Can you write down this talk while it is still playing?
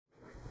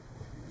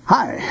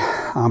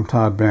Hi, I'm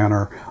Todd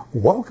Banner.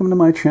 Welcome to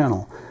my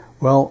channel.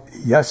 Well,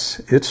 yes,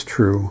 it's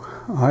true.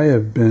 I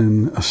have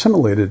been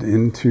assimilated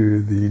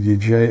into the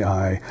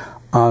DJI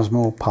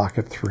Osmo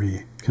Pocket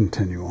 3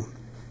 Continuum.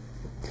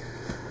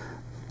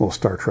 Little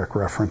Star Trek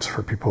reference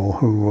for people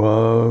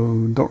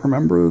who don't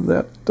remember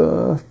that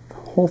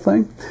whole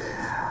thing.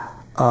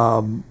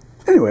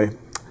 Anyway,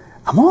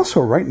 I'm also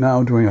right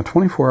now doing a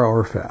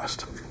 24-hour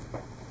fast.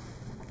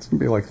 It's going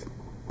to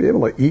be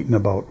able to eat in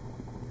about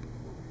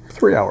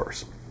 3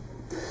 hours.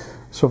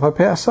 So if I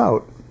pass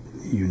out,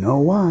 you know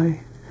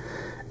why.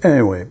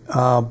 Anyway,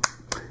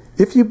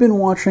 if you've been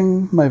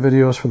watching my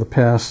videos for the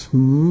past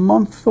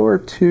month or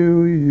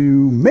two,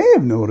 you may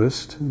have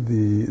noticed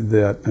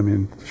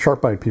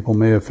sharp-eyed people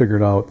may have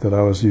figured out that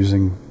I was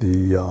using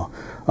the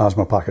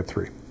Osmo Pocket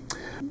 3.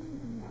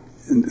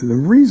 The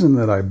reason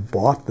that I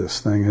bought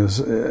this thing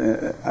is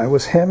I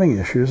was having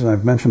issues, and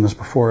I've mentioned this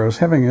before, I was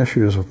having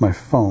issues with my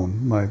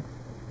phone, my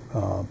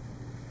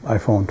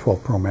iPhone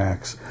 12 Pro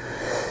Max,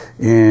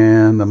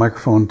 and the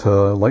microphone to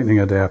lightning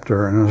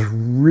adapter, and I was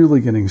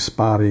really getting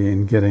spotty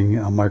in getting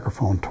a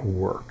microphone to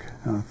work.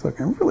 And I thought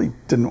I really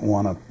didn't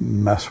want to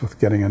mess with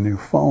getting a new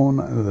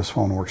phone. This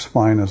phone works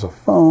fine as a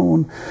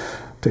phone,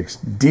 takes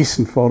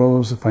decent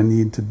photos if I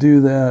need to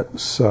do that.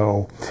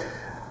 So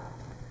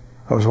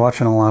I was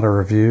watching a lot of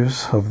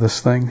reviews of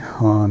this thing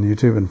on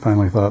YouTube and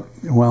finally thought,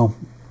 well,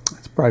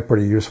 it's probably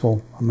pretty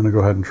useful. I'm going to go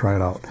ahead and try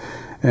it out.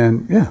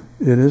 And yeah,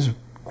 it is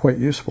quite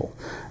useful.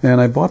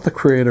 And I bought the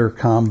Creator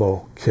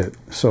Combo Kit.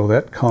 So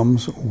that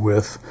comes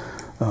with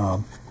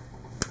the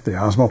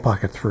Osmo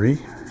Pocket 3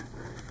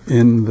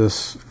 in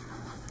this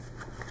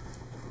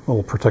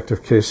little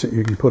protective case that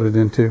you can put it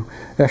into.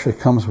 It actually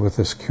comes with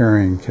this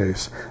carrying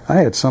case.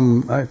 I think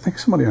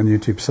somebody on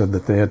YouTube said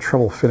that they had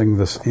trouble fitting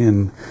this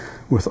in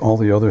with all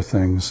the other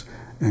things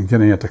and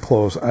getting it to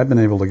close. I've been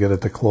able to get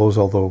it to close,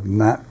 although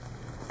not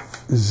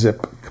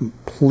zip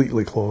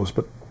completely closed,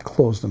 but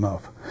closed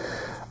enough.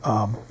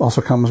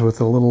 Also comes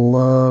with a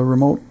little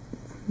remote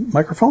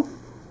microphone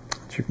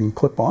that you can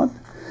clip on.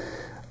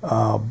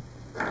 A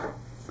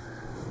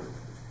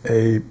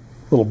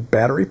little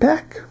battery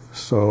pack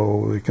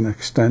so you can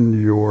extend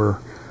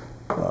your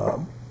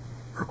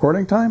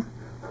recording time.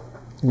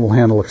 A little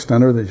handle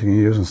extender that you can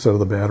use instead of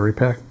the battery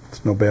pack.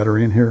 There's no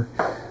battery in here.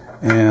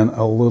 And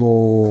a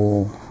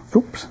little,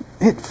 oops,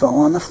 it fell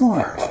on the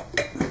floor.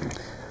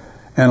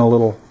 And a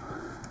little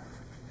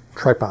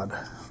tripod,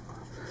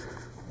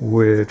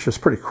 which is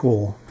pretty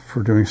cool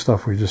for doing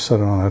stuff. We just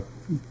set it on a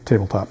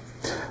tabletop.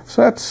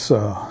 So that's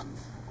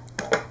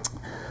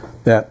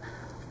that.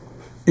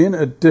 In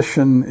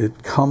addition,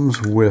 it comes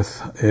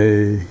with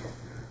a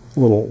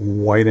little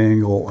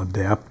wide-angle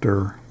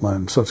adapter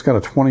lens. So it's got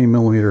a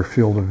 20mm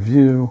field of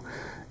view,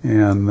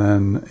 and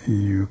then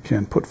you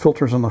can put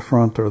filters on the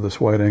front or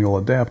this wide-angle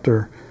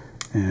adapter,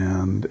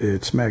 and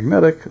it's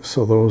magnetic,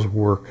 so those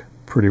work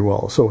pretty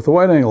well. So with the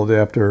wide-angle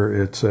adapter,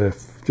 it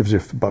gives you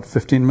about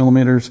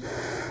 15mm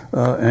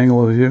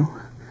angle of view,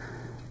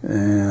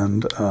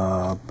 and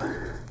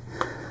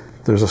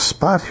there's a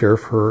spot here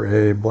for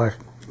a black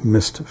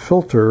mist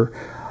filter,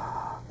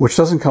 which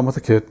doesn't come with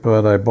the kit,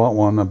 but I bought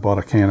one. I bought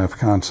a K&F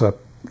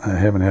Concept. I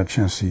haven't had a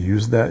chance to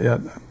use that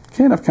yet.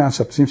 K&F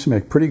Concept seems to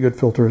make pretty good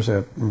filters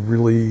at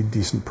really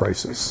decent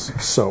prices.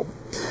 So,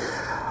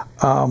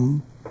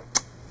 in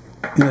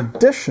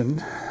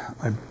addition,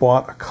 I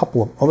bought a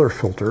couple of other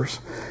filters,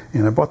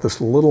 and I bought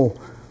this little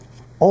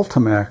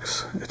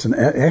Ultimax. It's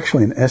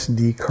actually an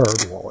SD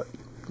card wallet.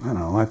 I don't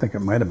know, I think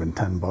it might have been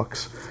 10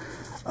 bucks.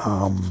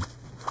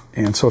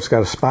 And so it's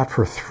got a spot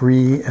for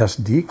 3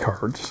 SD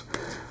cards.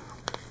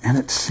 And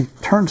it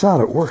turns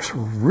out it works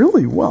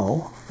really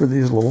well for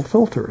these little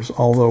filters.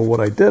 Although what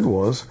I did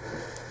was,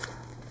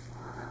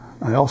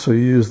 I also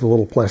used the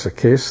little plastic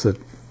case that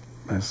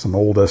has some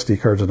old SD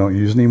cards I don't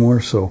use anymore.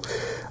 So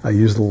I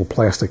used the little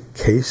plastic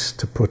case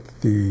to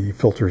put the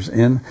filters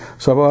in.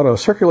 So I bought a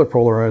circular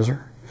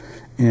polarizer.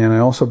 And I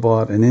also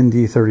bought an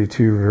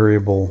ND32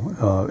 variable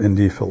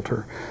ND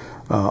filter,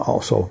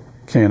 also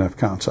K&F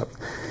Concept.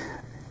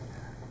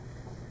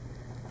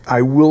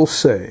 I will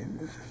say,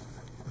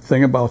 the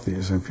thing about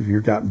these, if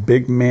you've got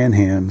big man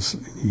hands,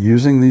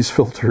 using these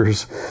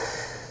filters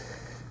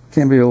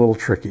can be a little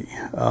tricky.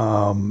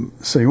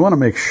 So you want to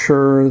make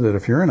sure that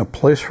if you're in a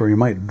place where you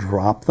might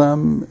drop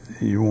them,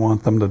 you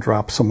want them to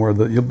drop somewhere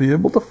that you'll be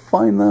able to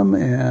find them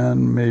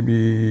and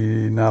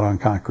maybe not on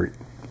concrete.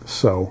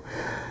 So,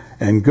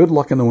 and good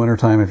luck in the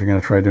wintertime if you're going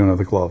to try doing it with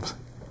the gloves.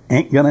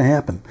 Ain't going to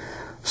happen.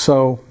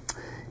 So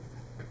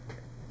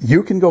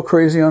you can go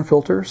crazy on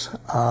filters.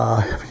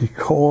 You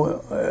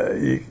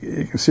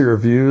can see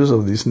reviews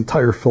of these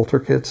entire filter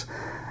kits.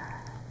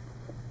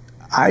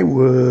 I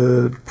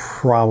would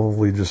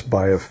probably just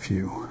buy a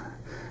few.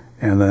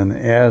 And then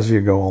as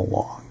you go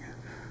along,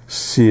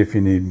 see if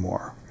you need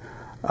more.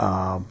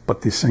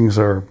 But these things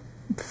are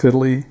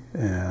fiddly,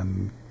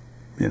 and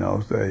you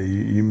know,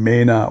 you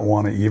may not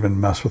want to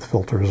even mess with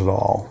filters at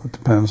all. It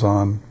depends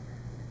on,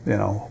 you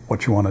know,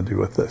 what you want to do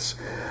with this.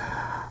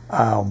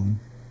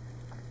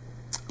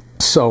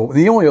 So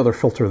the only other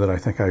filter that I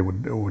think I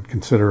would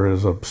consider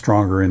is a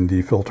stronger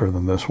ND filter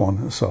than this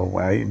one.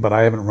 But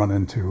I haven't run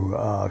into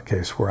a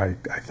case where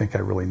I think I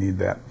really need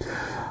that.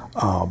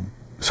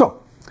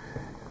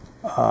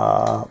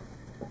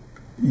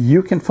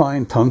 You can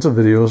find tons of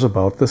videos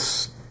about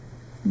this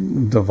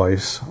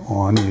device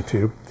on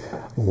YouTube.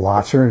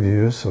 Lots of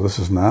reviews, so this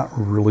is not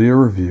really a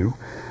review.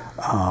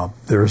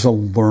 There's a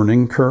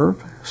learning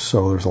curve,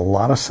 so there's a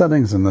lot of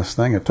settings in this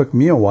thing. It took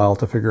me a while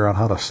to figure out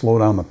how to slow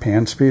down the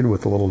pan speed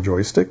with the little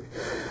joystick,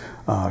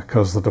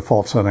 because the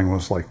default setting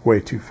was like way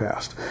too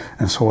fast.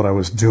 And so what I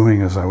was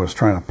doing is I was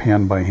trying to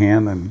pan by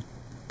hand, and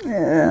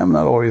I'm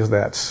not always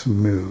that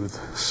smooth.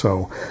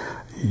 So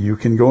you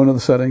can go into the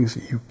settings,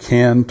 you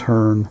can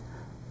turn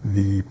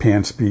the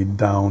pan speed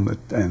down,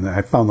 and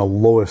I found the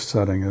lowest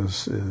setting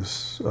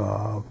is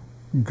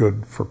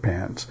good for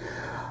pans.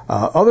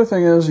 Other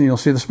thing is, and you'll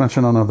see this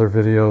mentioned on other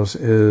videos,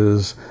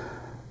 is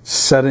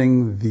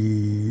setting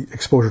the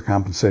exposure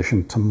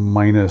compensation to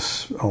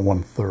minus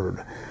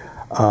 1/3.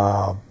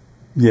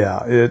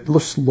 Yeah, it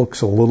looks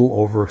a little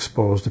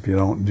overexposed if you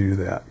don't do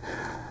that.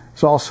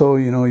 So also,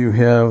 you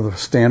have the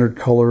standard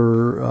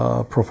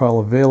color profile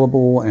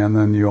available, and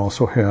then you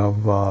also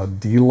have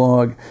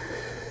D-Log.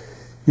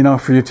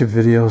 For YouTube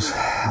videos,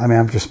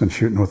 I've just been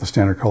shooting with the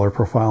standard color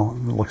profile.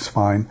 It looks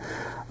fine.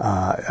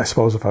 I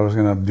suppose if I was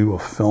going to do a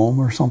film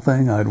or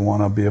something, I'd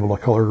want to be able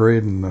to color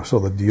grade, and so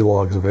the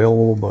D-Log's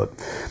available. But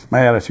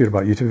my attitude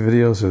about YouTube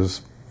videos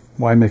is,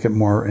 why make it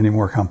any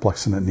more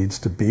complex than it needs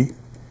to be?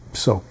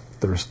 So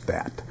there's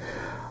that.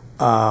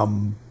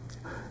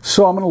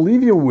 So I'm going to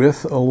leave you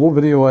with a little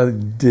video I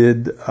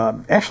did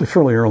actually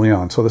fairly early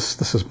on. So this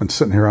has been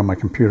sitting here on my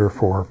computer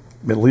for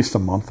at least a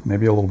month,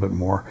 maybe a little bit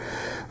more.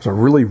 It was a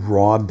really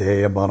raw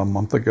day about a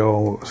month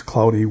ago. It was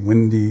cloudy,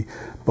 windy,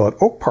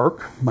 but Oak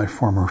Park, my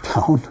former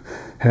town,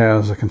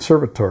 has a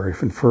conservatory,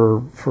 and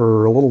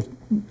for a little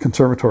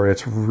conservatory,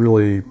 it's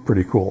really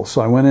pretty cool.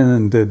 So I went in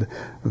and did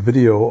a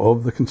video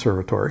of the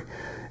conservatory,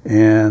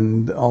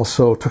 and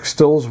also took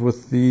stills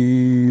with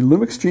the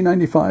Lumix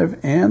G95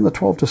 and the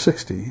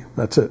 12-60.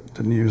 That's it.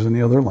 Didn't use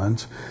any other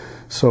lens.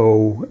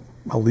 So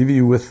I'll leave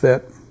you with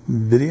that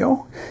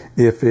video.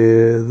 If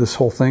this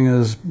whole thing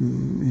is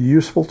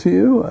useful to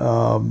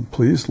you,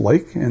 please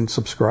like and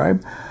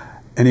subscribe.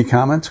 Any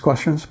comments,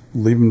 questions,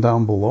 leave them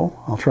down below.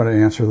 I'll try to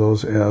answer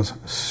those as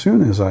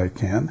soon as I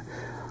can.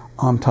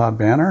 I'm Todd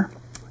Banner.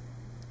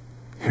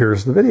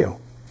 Here's the video.